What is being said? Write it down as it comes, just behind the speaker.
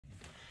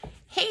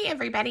Hey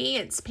everybody,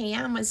 it's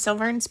Pam with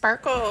Silver and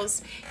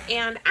Sparkles,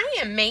 and I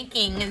am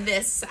making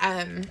this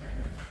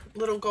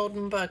little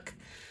golden book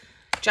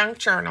junk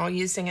journal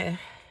using a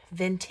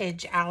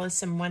vintage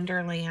Alice in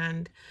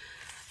Wonderland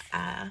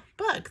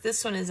book.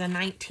 This one is a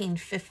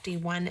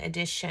 1951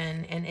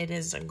 edition, and it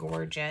is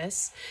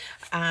gorgeous.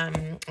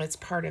 It's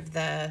part of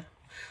the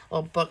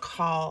little book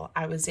haul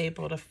I was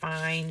able to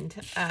find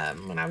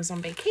when I was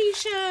on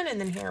vacation and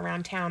then here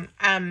around town.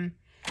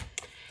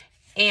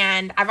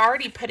 And I've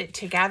already put it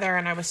together,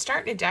 and I was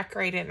starting to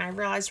decorate it, and I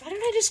realized, why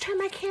don't I just turn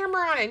my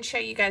camera on and show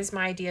you guys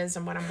my ideas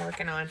and what I'm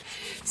working on?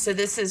 So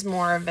this is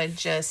more of a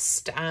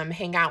just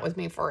hang out with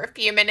me for a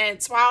few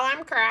minutes while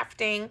I'm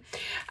crafting.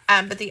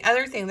 But the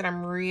other thing that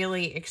I'm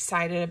really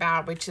excited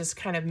about, which has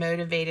kind of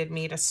motivated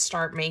me to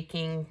start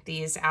making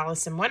these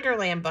Alice in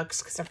Wonderland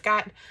books, because I've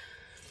got,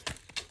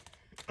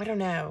 I don't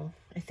know,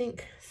 I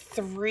think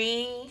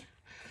 3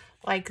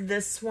 like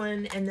this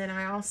one, and then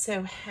I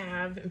also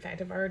have, in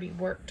fact, I've already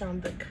worked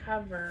on the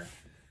cover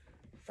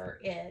for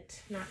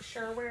it. Not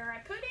sure where I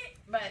put it,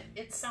 but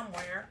it's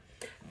somewhere.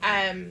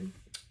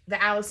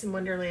 The Alice in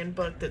Wonderland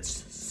book that's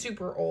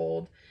super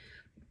old,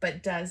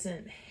 but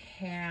doesn't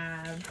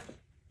have,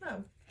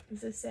 oh,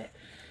 is this it?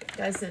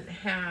 Doesn't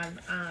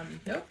have,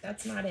 nope,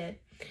 that's not it.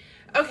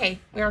 Okay,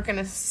 we aren't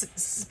gonna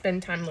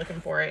spend time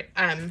looking for it.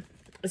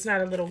 It's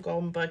not a little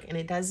golden book, and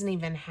it doesn't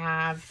even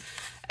have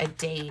a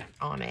date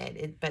on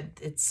it, but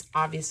it's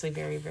obviously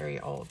very, very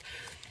old.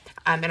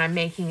 And I'm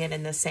making it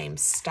in the same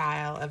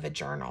style of a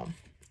journal.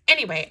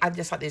 Anyway, I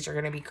just thought these are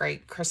going to be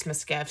great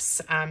Christmas gifts.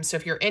 So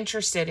if you're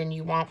interested and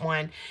you want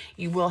one,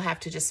 you will have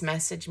to just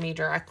message me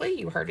directly.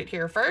 You heard it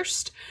here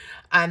first.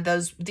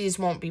 These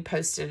won't be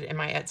posted in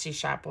my Etsy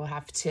shop. We'll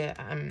have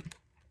to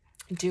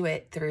do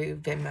it through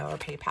Venmo or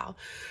PayPal.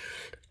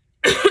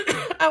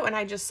 Oh, and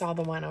I just saw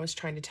the one I was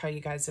trying to tell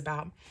you guys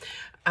about.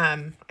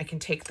 I can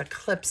take the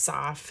clips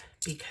off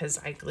because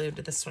I glued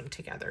this one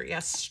together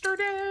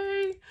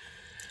yesterday.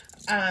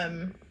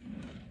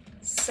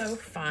 So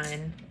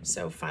fun.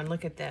 So fun.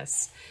 Look at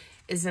this.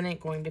 Isn't it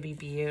going to be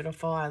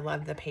beautiful? I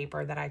love the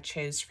paper that I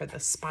chose for the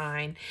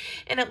spine.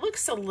 And it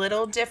looks a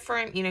little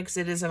different, you know, because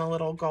it isn't a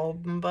little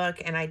golden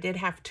book. And I did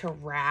have to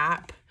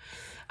wrap.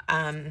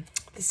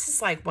 This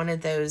is like one of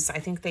those, I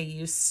think they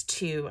used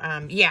to,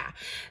 yeah,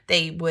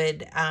 they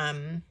would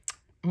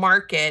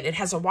market. It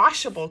has a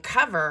washable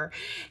cover.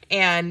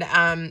 And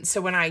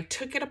so when I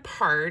took it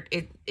apart,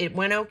 it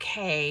went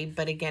okay.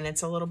 But again,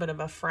 it's a little bit of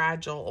a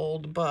fragile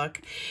old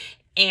book.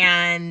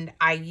 And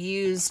I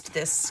used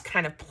this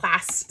kind of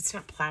plastic, it's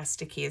not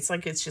plasticky. It's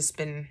like it's just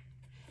been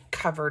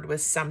covered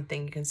with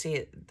something. You can see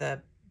it,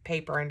 the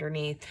paper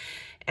underneath.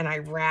 And I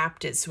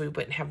wrapped it so we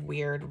wouldn't have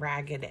weird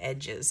ragged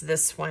edges.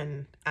 This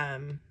one,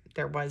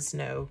 there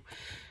wasn't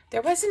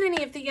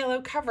any of the yellow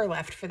cover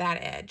left for that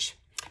edge.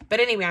 But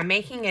anyway, I'm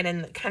making it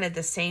in kind of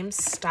the same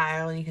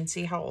style, and you can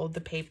see how old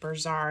the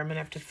papers are. I'm going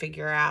to have to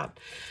figure out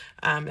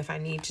if I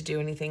need to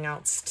do anything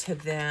else to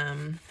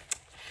them.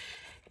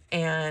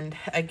 And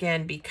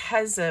again,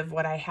 because of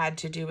what I had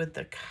to do with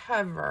the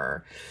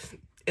cover,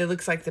 it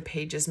looks like the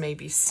pages may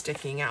be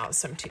sticking out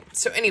some too.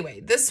 So anyway,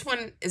 this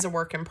one is a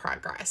work in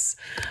progress,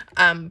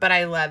 but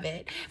I love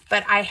it.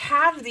 But I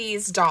have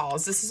these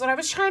dolls. This is what I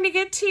was trying to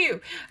get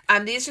to.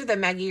 These are the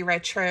Meggie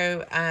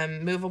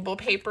Retrow movable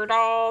paper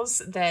dolls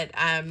that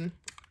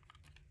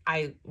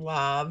I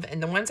love.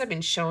 And the ones I've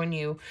been showing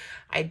you,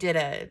 I did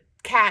a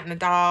cat and a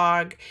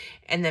dog,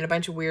 and then a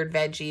bunch of weird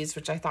veggies,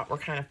 which I thought were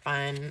kind of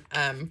fun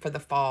for the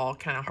fall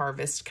kind of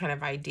harvest kind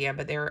of idea.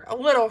 But they're a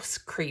little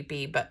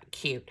creepy, but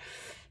cute.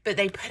 But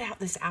they put out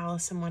this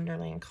Alice in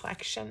Wonderland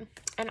collection,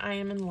 and I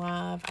am in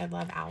love. I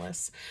love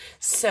Alice.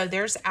 So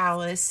there's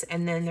Alice,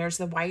 and then there's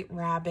the White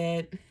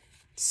Rabbit.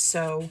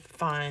 So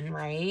fun,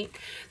 right?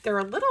 They're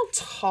a little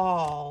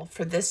tall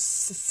for this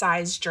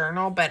size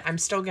journal, but I'm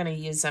still going to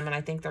use them, and I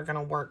think they're going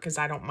to work because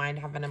I don't mind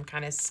having them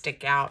kind of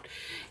stick out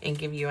and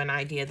give you an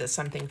idea that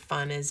something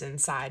fun is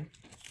inside.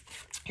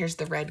 Here's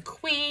the Red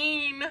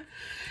Queen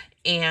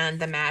and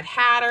the Mad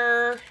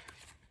Hatter.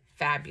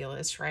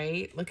 Fabulous,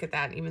 right? Look at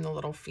that. Even the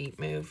little feet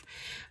move.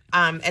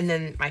 And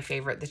then my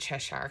favorite, the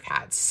Cheshire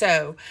Cat.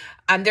 So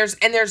there's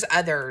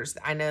others.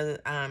 I know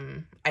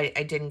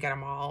I didn't get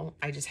them all.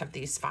 I just have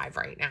these 5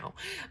 right now.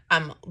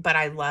 But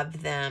I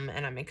love them,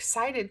 and I'm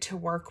excited to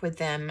work with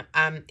them.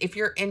 If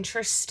you're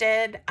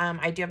interested,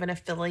 I do have an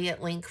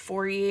affiliate link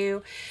for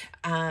you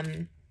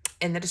in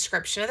the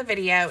description of the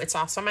video. It's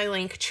also my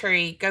link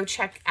tree. Go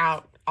check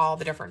out all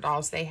the different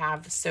dolls they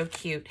have. So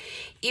cute.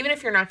 Even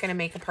if you're not going to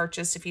make a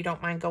purchase, if you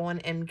don't mind going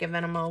and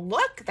giving them a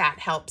look, that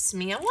helps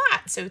me a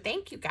lot. So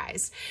thank you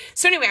guys.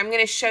 So anyway, I'm going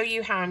to show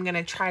you how I'm going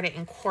to try to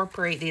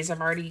incorporate these.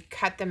 I've already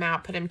cut them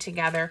out, put them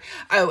together.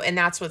 Oh, and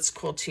that's what's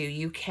cool too.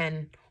 You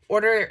can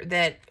order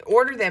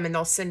them, and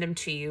they'll send them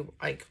to you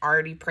like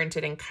already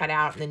printed and cut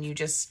out, and then you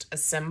just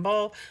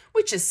assemble,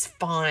 which is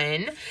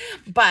fun.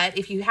 But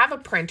if you have a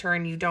printer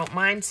and you don't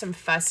mind some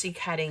fussy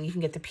cutting, you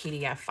can get the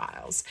PDF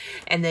files,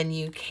 and then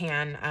you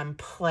can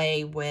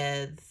play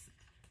with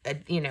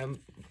you know,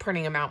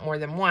 printing them out more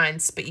than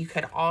once. But you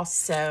could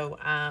also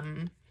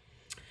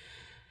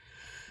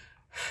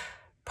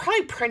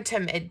probably print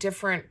them at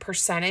different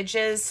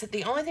percentages.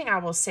 The only thing I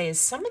will say is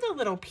some of the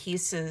little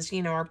pieces,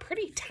 you know, are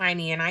pretty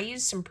tiny, and I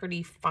use some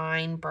pretty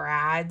fine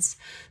brads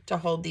to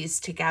hold these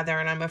together.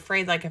 And I'm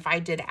afraid, like, if I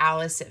did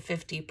Alice at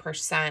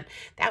 50%,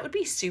 that would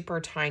be super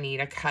tiny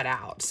to cut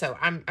out. So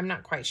I'm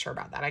not quite sure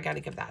about that. I got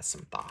to give that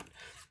some thought.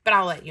 But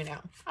I'll let you know.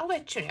 I'll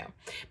let you know.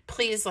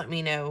 Please let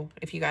me know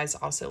if you guys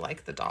also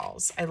like the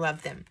dolls. I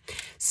love them.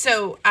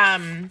 So,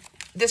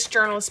 this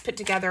journal is put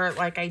together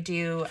like I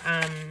do.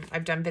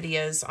 I've done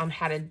videos on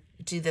how to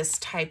do this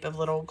type of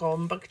little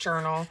golden book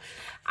journal.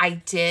 I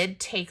did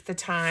take the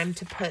time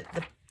to put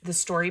the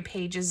story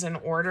pages in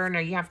order. Now,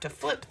 you have to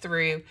flip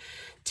through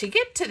to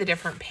get to the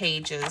different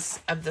pages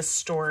of the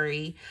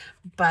story,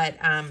 but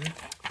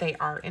they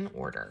are in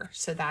order.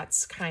 So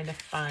that's kind of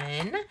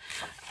fun.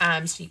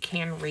 So you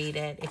can read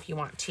it if you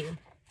want to.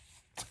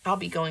 I'll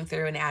be going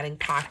through and adding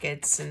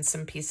pockets and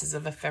some pieces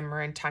of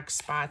ephemera and tuck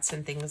spots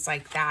and things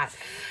like that.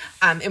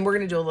 And we're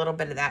going to do a little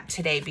bit of that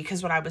today,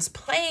 because what I was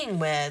playing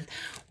with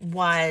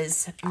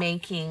was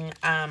making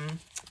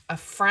a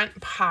front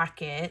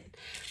pocket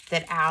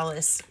that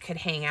Alice could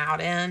hang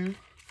out in.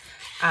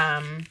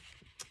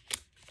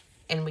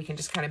 And we can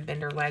just kind of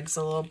bend her legs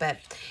a little bit.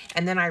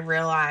 And then I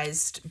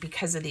realized,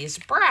 because of these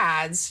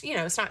brads, you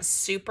know, it's not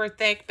super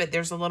thick, but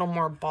there's a little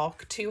more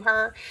bulk to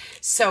her.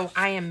 So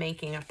I am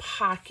making a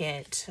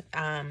pocket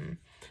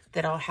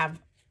that'll have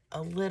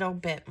a little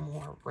bit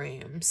more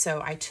room. So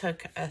I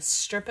took a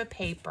strip of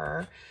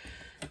paper,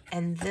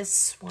 and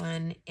this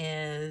one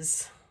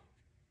is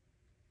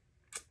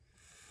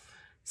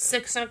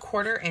 6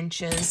 1/4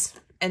 inches.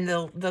 And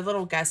the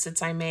little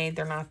gussets I made,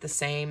 they're not the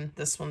same.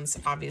 This one's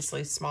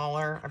obviously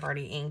smaller. I've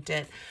already inked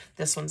it.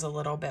 This one's a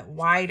little bit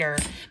wider.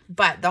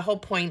 But the whole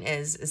point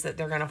is that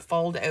they're going to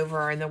fold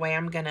over. And the way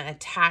I'm going to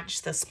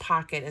attach this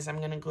pocket is I'm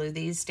going to glue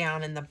these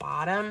down in the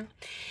bottom.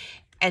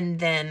 And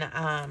then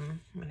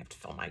I'm going to have to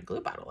fill my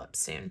glue bottle up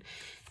soon.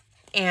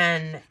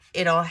 And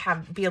it'll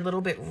be a little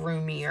bit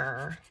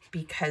roomier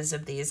because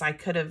of these. I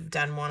could have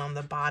done one on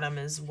the bottom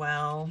as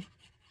well,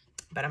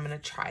 but I'm going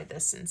to try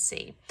this and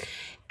see.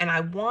 And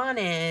I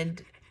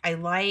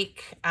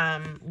like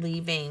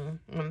leaving,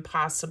 when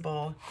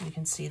possible, you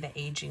can see the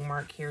aging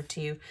mark here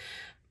too,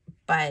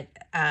 but,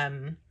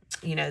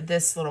 you know,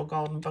 this little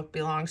golden book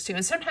belongs to,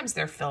 and sometimes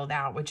they're filled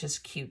out, which is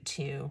cute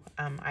too.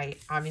 I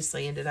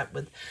obviously ended up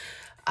with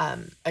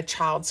a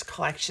child's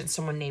collection,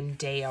 someone named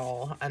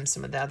Dale,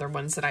 some of the other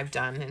ones that I've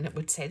done, and it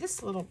would say,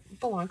 this little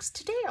belongs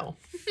to Dale,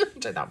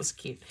 which I thought was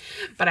cute.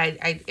 But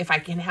if I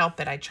can help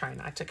it, I try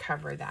not to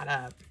cover that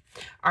up.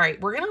 All right,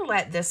 we're going to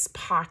let this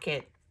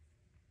pocket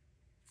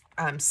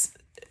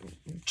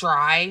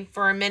dry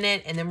for a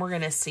minute, and then we're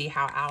going to see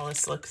how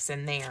Alice looks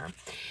in there.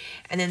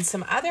 And then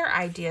some other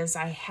ideas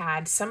I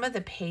had, some of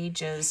the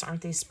pages,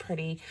 aren't these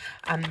pretty?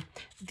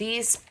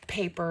 These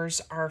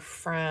papers are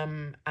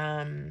from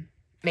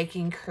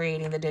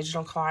Creating the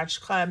Digital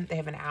Collage Club. They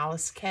have an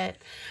Alice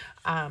kit.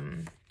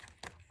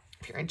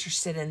 If you're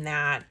interested in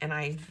that, and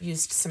I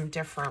used some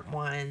different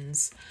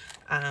ones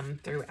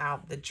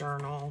throughout the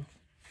journal.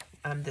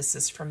 This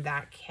is from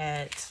that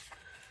kit.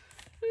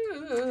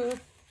 Ooh.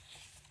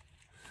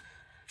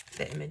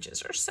 The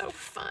images are so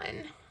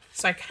fun.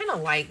 So I kind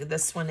of like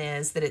this one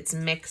is that it's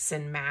mix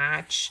and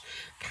match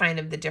kind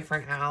of the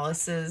different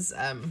Alices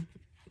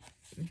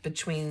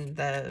between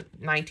the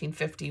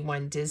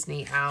 1951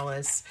 Disney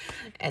Alice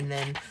and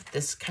then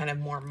this kind of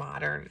more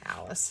modern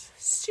Alice.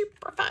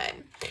 Super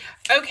fun.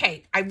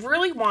 Okay, I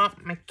really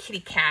want my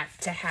kitty cat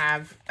to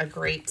have a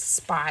great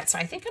spot. So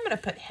I think I'm going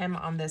to put him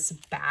on this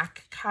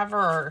back cover.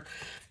 Or,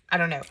 I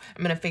don't know.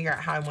 I'm going to figure out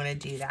how I want to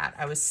do that.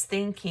 I was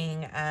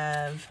thinking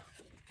of,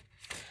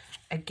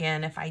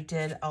 again, if I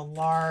did a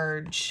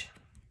large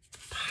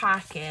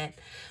pocket,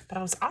 but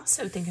I was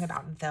also thinking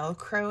about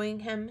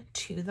Velcroing him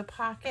to the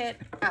pocket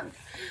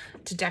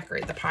to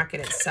decorate the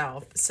pocket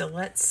itself. So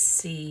let's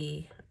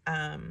see.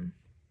 I'm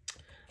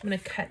going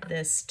to cut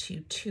this to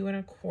 2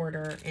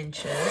 1/4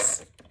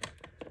 inches.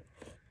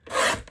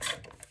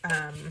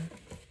 I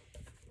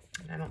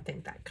don't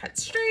think that cut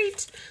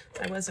straight.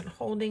 I wasn't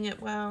holding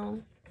it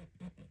well.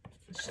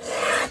 Let's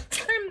just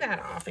trim that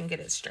off and get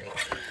it straight.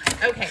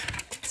 Okay,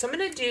 so I'm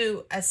going to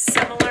do a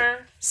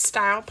similar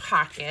style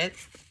pocket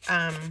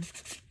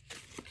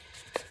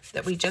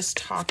that we just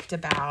talked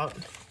about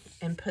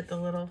and put the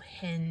little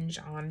hinge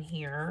on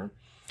here.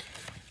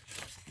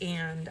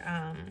 And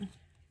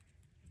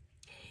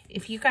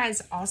if you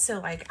guys also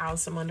like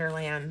Alice in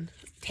Wonderland,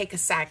 take a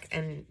sec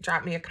and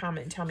drop me a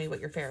comment and tell me what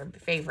your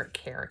favorite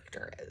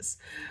character is.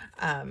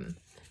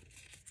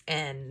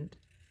 And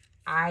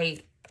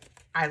I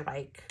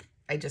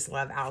just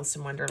love Alice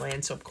in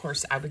Wonderland. So of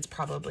course I would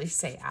probably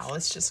say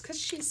Alice just because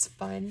she's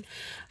fun.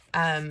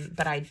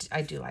 But I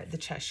do like the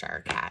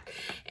Cheshire Cat,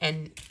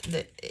 and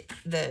the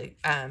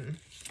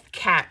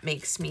cat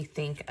makes me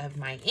think of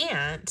my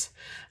aunt,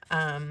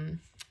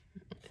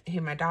 who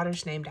my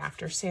daughter's named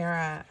after,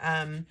 Sarah.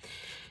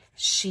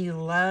 She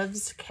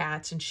loves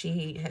cats, and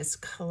she has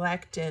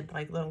collected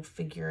like little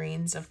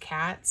figurines of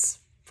cats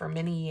for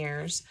many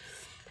years.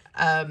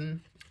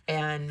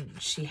 And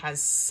she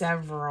has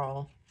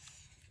several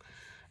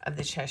of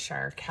the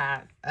Cheshire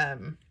Cat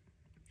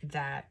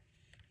that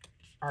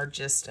are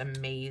just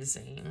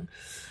amazing.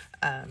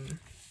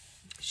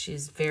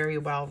 She's very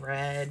well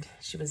read.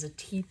 She was a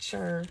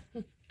teacher.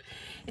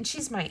 And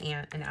she's my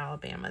aunt in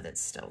Alabama that's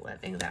still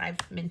living that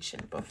I've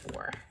mentioned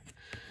before.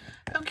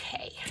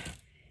 Okay.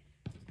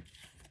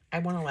 I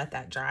want to let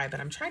that dry,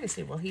 but I'm trying to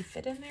see, will he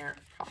fit in there?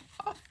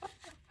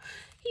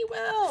 He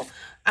will.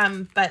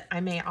 But I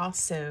may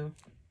also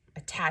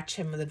attach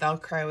him with a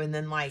Velcro, and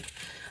then like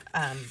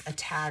a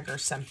tag or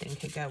something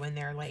could go in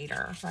there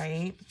later,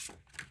 right?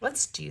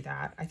 Let's do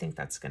that. I think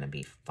that's going to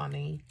be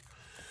funny.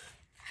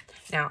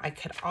 Now, I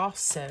could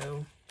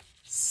also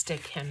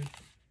stick him.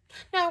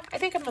 No, I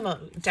think I'm going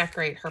to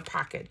decorate her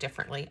pocket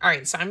differently. All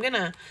right, so I'm going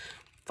to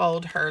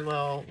fold her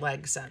little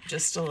legs up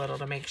just a little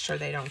to make sure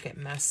they don't get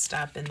messed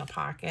up in the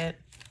pocket.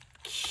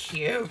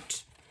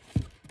 Cute.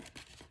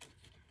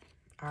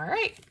 All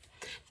right.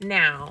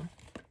 Now,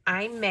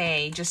 I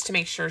may, just to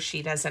make sure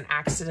she doesn't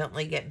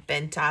accidentally get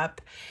bent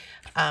up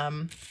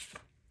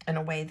in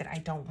a way that I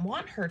don't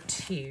want her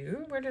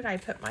to. Where did I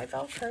put my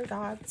Velcro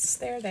dots?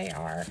 There they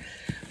are.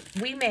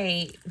 We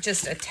may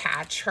just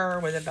attach her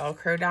with a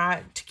Velcro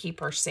dot to keep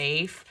her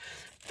safe,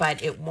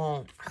 but it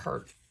won't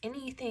hurt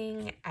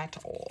anything at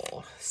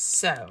all.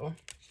 So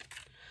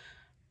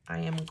I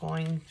am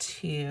going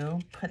to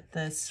put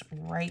this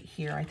right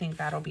here. I think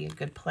that'll be a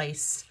good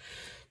place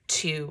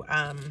to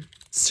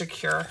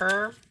secure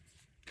her.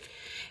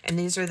 And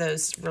these are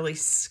those really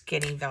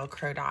skinny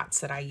Velcro dots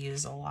that I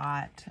use a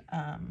lot.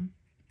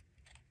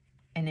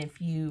 And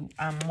if you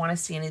want to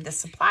see any of the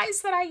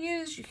supplies that I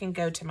use, you can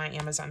go to my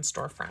Amazon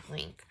storefront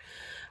link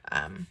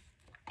and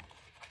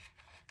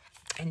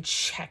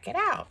check it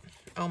out.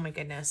 Oh my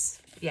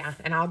goodness. Yeah,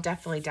 and I'll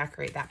definitely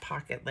decorate that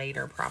pocket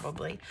later,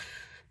 probably.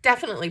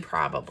 Definitely,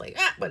 probably.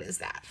 Ah, what is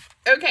that?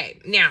 Okay,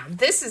 now,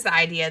 this is the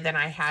idea that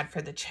I had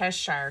for the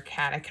Cheshire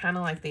Cat. I kind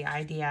of like the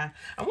idea.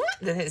 I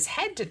want his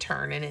head to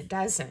turn, and it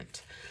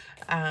doesn't.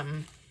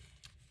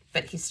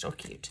 But he's still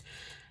cute.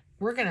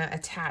 We're going to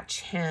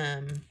attach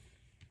him,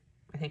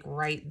 I think,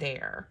 right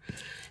there.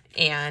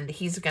 And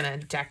he's going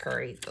to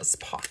decorate this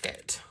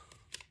pocket.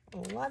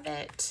 Love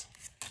it.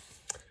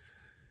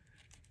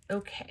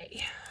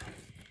 Okay.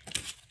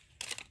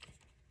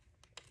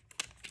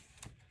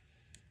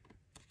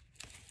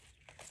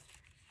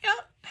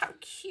 How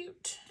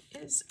cute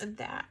is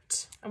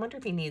that? I wonder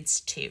if he needs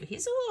two.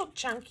 He's a little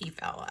chunky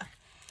fella.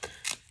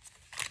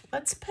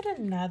 Let's put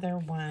another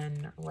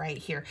one right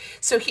here.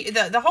 So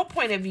the whole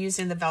point of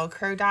using the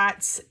Velcro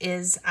dots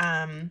is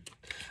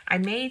I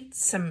made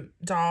some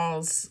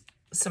dolls,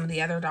 some of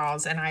the other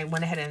dolls, and I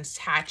went ahead and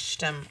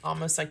attached them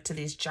almost like to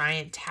these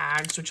giant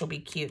tags, which will be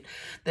cute,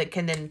 that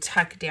can then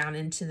tuck down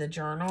into the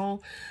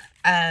journal.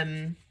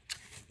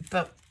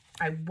 But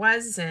I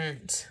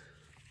wasn't,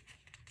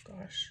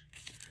 gosh,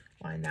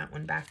 line that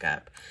one back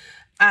up.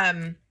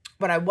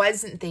 What I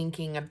wasn't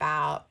thinking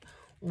about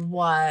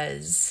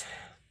was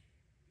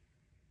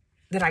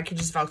that I could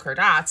just Velcro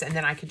dots and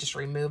then I could just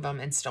remove them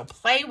and still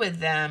play with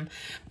them,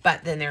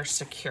 but then they're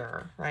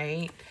secure,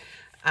 right?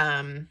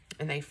 And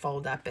they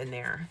fold up in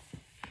there.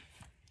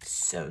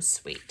 So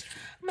sweet.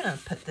 I'm going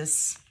to put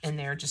this in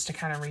there just to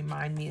kind of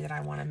remind me that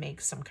I want to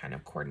make some kind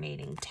of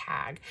coordinating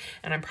tag.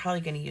 And I'm probably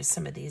going to use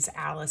some of these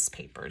Alice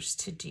papers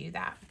to do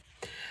that.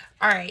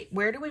 All right,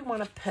 where do we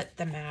want to put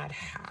the Mad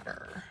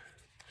Hatter?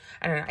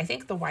 I don't know. I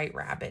think the White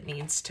Rabbit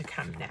needs to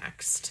come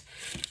next.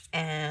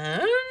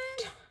 And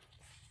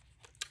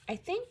I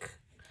think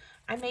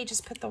I may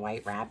just put the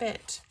White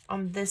Rabbit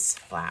on this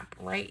flap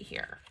right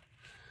here.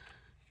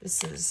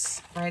 This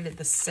is right at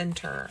the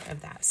center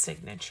of that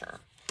signature.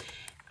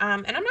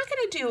 And I'm not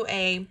going to do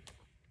a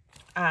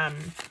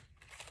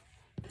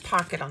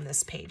pocket on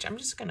this page. I'm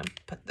just going to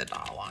put the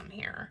doll on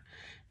here.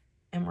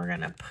 And we're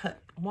going to put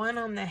one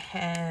on the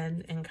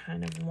head and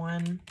kind of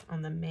one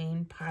on the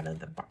main part of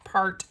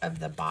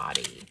the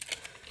body.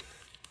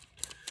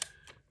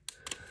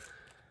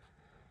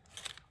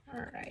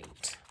 All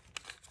right.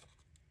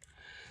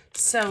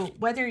 So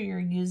whether you're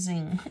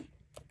using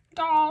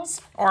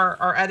dolls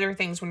or other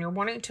things, when you're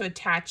wanting to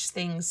attach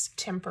things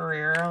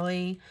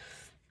temporarily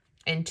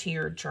into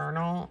your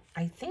journal,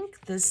 I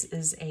think this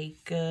is a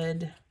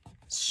good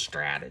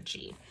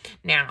strategy.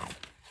 Now,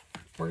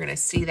 we're going to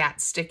see that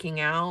sticking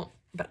out,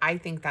 but I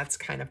think that's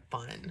kind of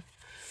fun.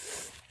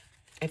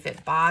 If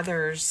it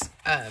bothers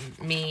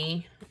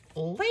me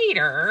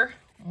later,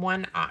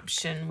 one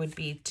option would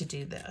be to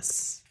do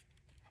this.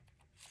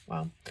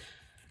 Well,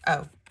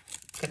 oh,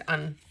 you could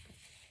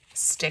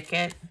unstick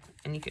it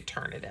and you could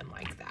turn it in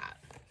like that.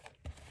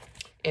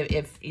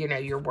 If you know,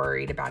 you're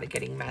worried about it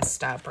getting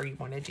messed up or you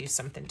want to do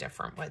something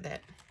different with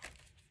it.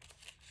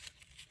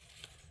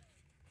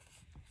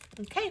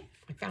 Okay,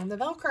 I found the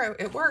Velcro.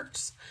 It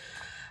works.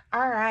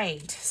 All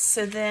right,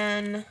 so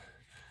then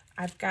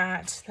I've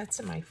got, that's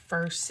in my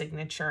first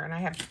signature, and I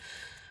have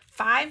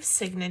 5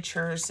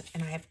 signatures,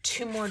 and I have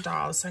 2 more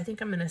dolls. So I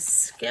think I'm going to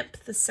skip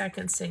the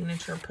second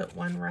signature, put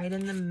one right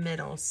in the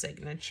middle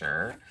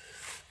signature.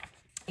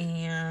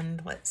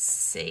 And let's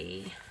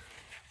see.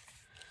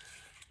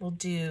 We'll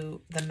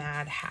do the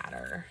Mad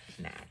Hatter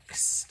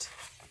next.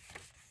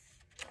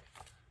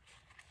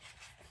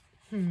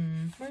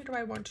 Where do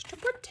I want to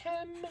put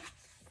him?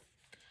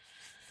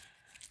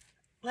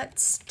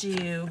 Let's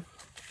do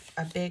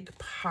a big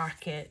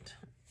pocket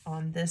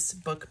on this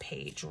book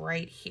page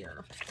right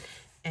here.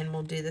 And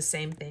we'll do the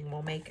same thing.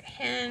 We'll make a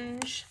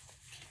hinge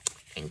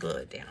and glue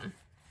it down.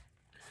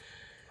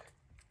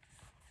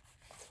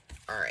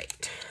 All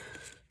right.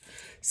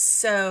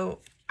 So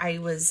I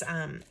was,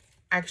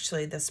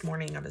 actually this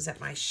morning I was at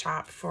my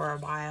shop for a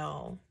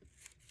while,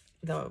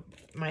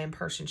 my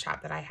in-person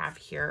shop that I have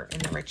here in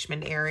the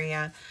Richmond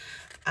area,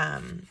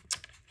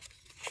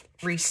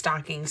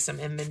 restocking some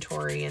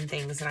inventory and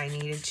things that I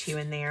needed to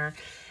in there.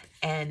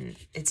 And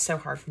it's so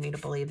hard for me to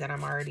believe that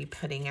I'm already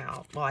putting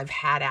out, well, I've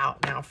had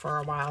out now for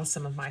a while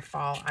some of my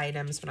fall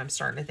items, but I'm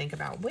starting to think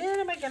about when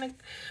am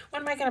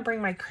I gonna bring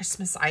my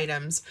Christmas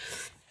items?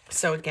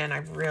 So again,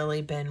 I've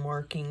really been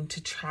working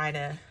to try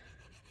to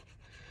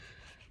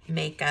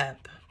make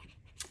up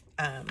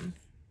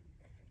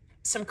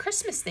some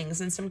Christmas things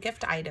and some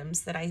gift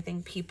items that I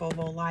think people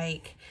will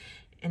like.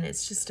 And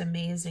it's just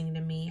amazing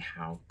to me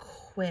how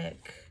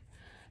quick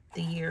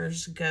the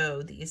years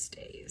go these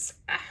days.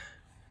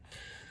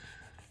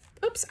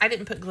 Oops, I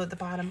didn't put glue at the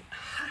bottom.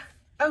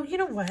 Oh, you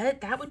know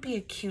what? That would be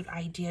a cute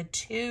idea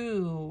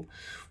too.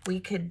 We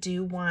could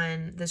do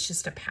one that's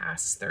just a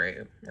pass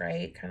through,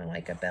 right? Kind of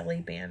like a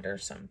belly band or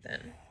something.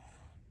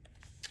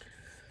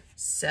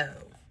 So,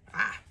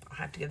 I'll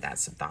have to give that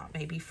some thought,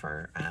 maybe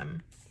for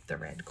the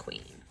Red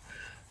Queen.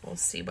 We'll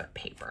see what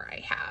paper I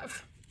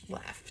have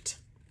left.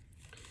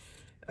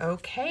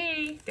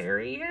 Okay, there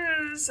he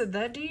is,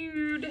 the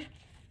dude.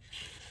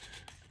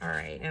 All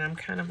right, and I'm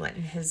kind of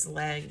letting his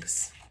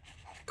legs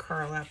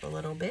curl up a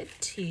little bit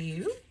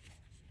too.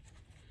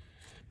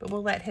 But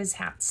we'll let his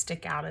hat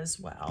stick out as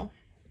well.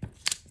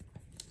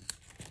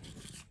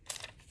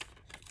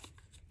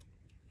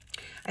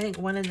 I think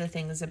one of the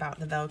things about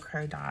the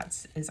Velcro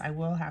dots is I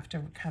will have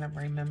to kind of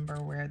remember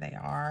where they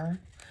are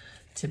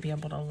to be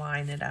able to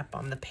line it up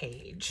on the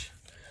page.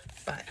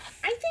 But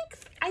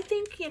I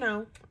think, you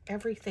know,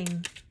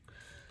 everything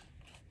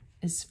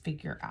is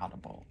figure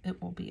outable.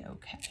 It will be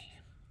okay.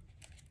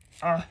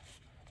 Oh,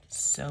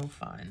 so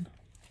fun.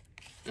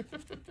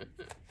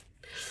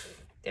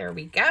 There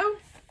we go.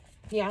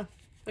 Yeah,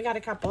 we got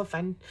a couple of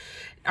fun.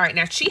 All right,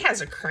 now she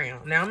has a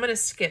crown. Now I'm going to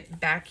skip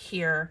back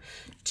here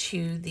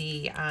to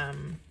the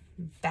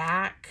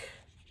back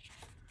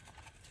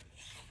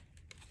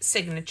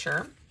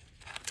signature.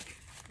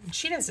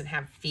 She doesn't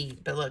have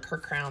feet, but look, her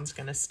crown's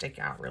going to stick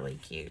out really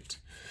cute.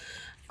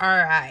 All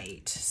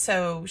right,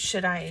 so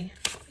should I,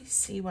 let me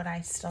see what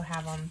I still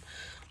have on.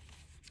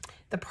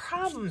 The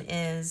problem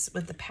is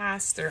with the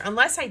pass-through,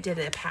 unless I did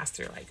a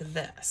pass-through like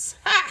this.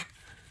 Ha!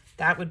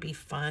 That would be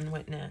fun,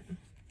 wouldn't it?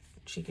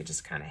 She could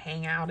just kind of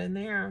hang out in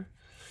there.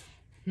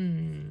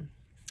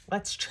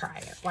 Let's try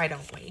it. Why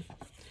don't we?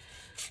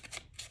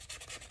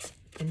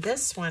 And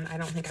this one, I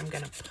don't think I'm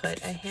going to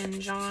put a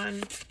hinge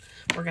on.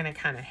 We're going to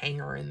kind of hang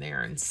her in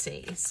there and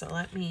see. So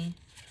let me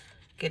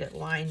get it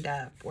lined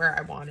up where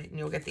I want it, and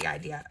you'll get the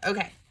idea.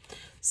 Okay,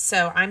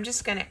 so I'm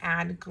just going to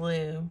add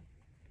glue.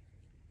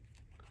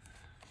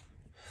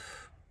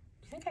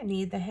 Do you think I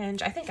need the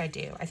hinge? I think I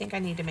do. I think I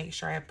need to make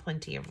sure I have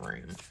plenty of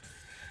room.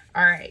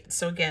 All right,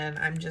 so again,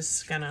 I'm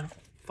just going to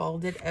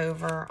fold it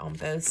over on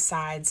both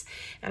sides.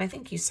 And I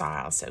think you saw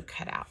I also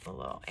cut out the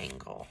little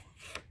angle.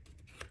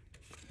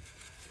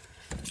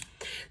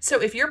 So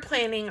if you're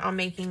planning on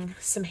making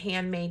some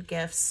handmade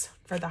gifts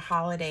for the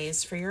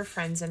holidays for your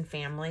friends and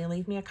family,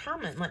 leave me a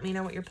comment. Let me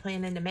know what you're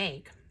planning to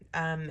make.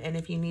 And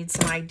if you need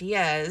some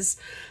ideas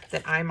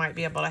that I might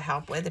be able to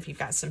help with, if you've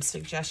got some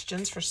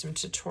suggestions for some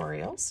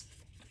tutorials,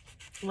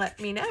 let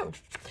me know.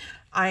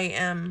 I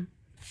am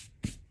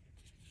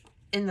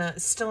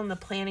still in the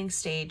planning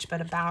stage,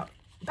 but about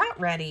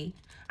ready,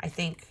 I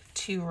think,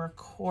 to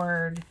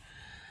record.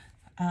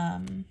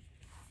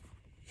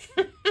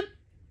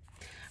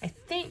 I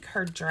think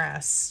her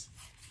dress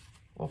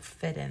will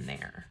fit in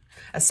there,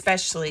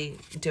 especially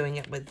doing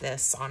it with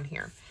this on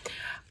here.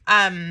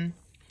 Oh,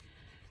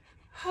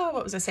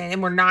 what was I saying?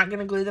 And we're not going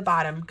to glue the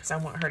bottom because I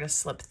want her to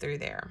slip through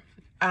there.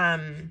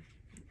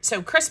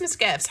 So Christmas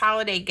gifts,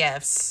 holiday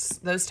gifts,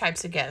 those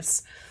types of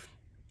gifts.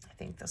 I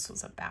think this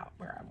was about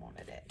where I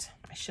wanted it.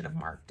 I should have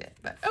marked it,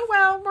 but oh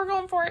well, we're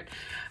going for it.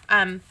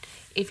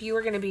 If you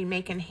were going to be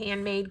making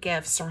handmade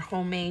gifts or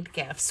homemade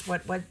gifts,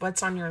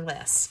 what's on your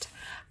list?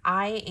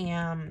 I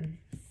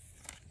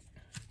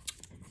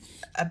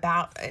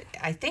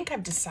think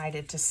I've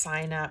decided to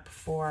sign up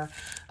for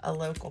a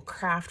local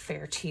craft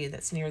fair too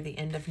that's near the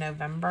end of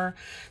November.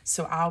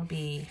 So I'll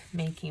be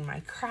making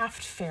my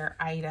craft fair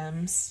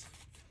items.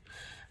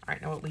 All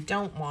right, now what we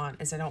don't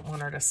want is I don't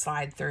want her to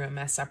slide through and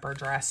mess up her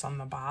dress on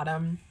the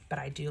bottom, but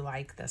I do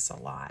like this a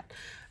lot.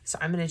 So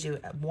I'm going to do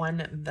one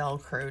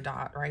Velcro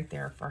dot right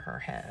there for her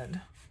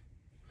head.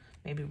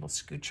 Maybe we'll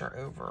scooch her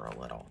over a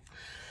little.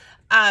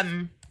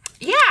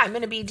 Yeah, I'm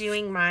going to be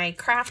doing my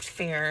craft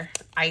fair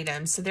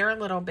items. So they're a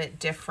little bit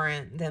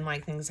different than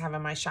like things I have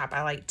in my shop.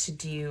 I like to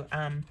do,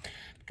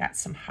 got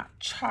some hot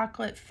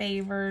chocolate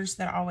favors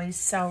that always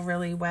sell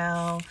really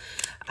well.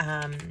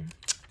 And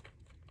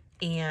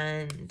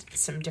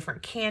some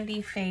different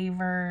candy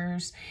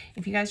favors.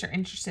 If you guys are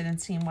interested in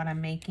seeing what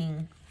I'm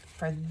making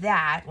for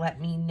that,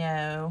 let me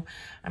know.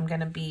 I'm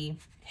going to be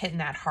hitting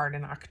that hard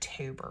in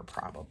October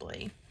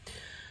probably.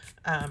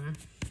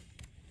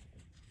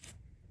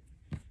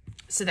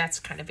 So that's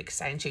kind of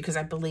exciting too, because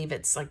I believe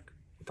it's like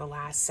the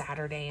last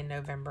Saturday in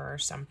November or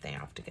something. I'll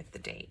have to get the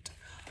date.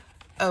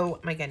 Oh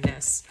my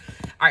goodness.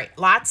 All right,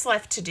 lots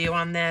left to do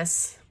on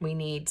this. We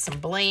need some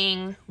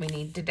bling. We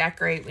need to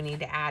decorate. We need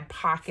to add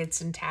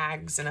pockets and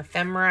tags and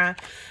ephemera.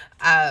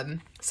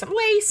 Some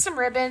lace, some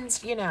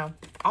ribbons, you know,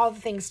 all the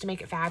things to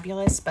make it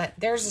fabulous. But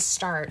there's a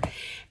start.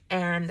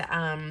 And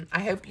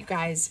I hope you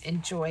guys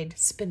enjoyed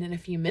spending a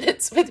few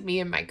minutes with me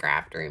in my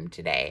craft room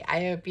today.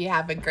 I hope you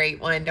have a great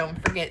one.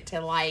 Don't forget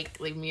to like,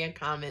 leave me a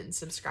comment, and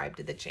subscribe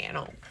to the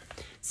channel.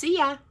 See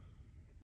ya.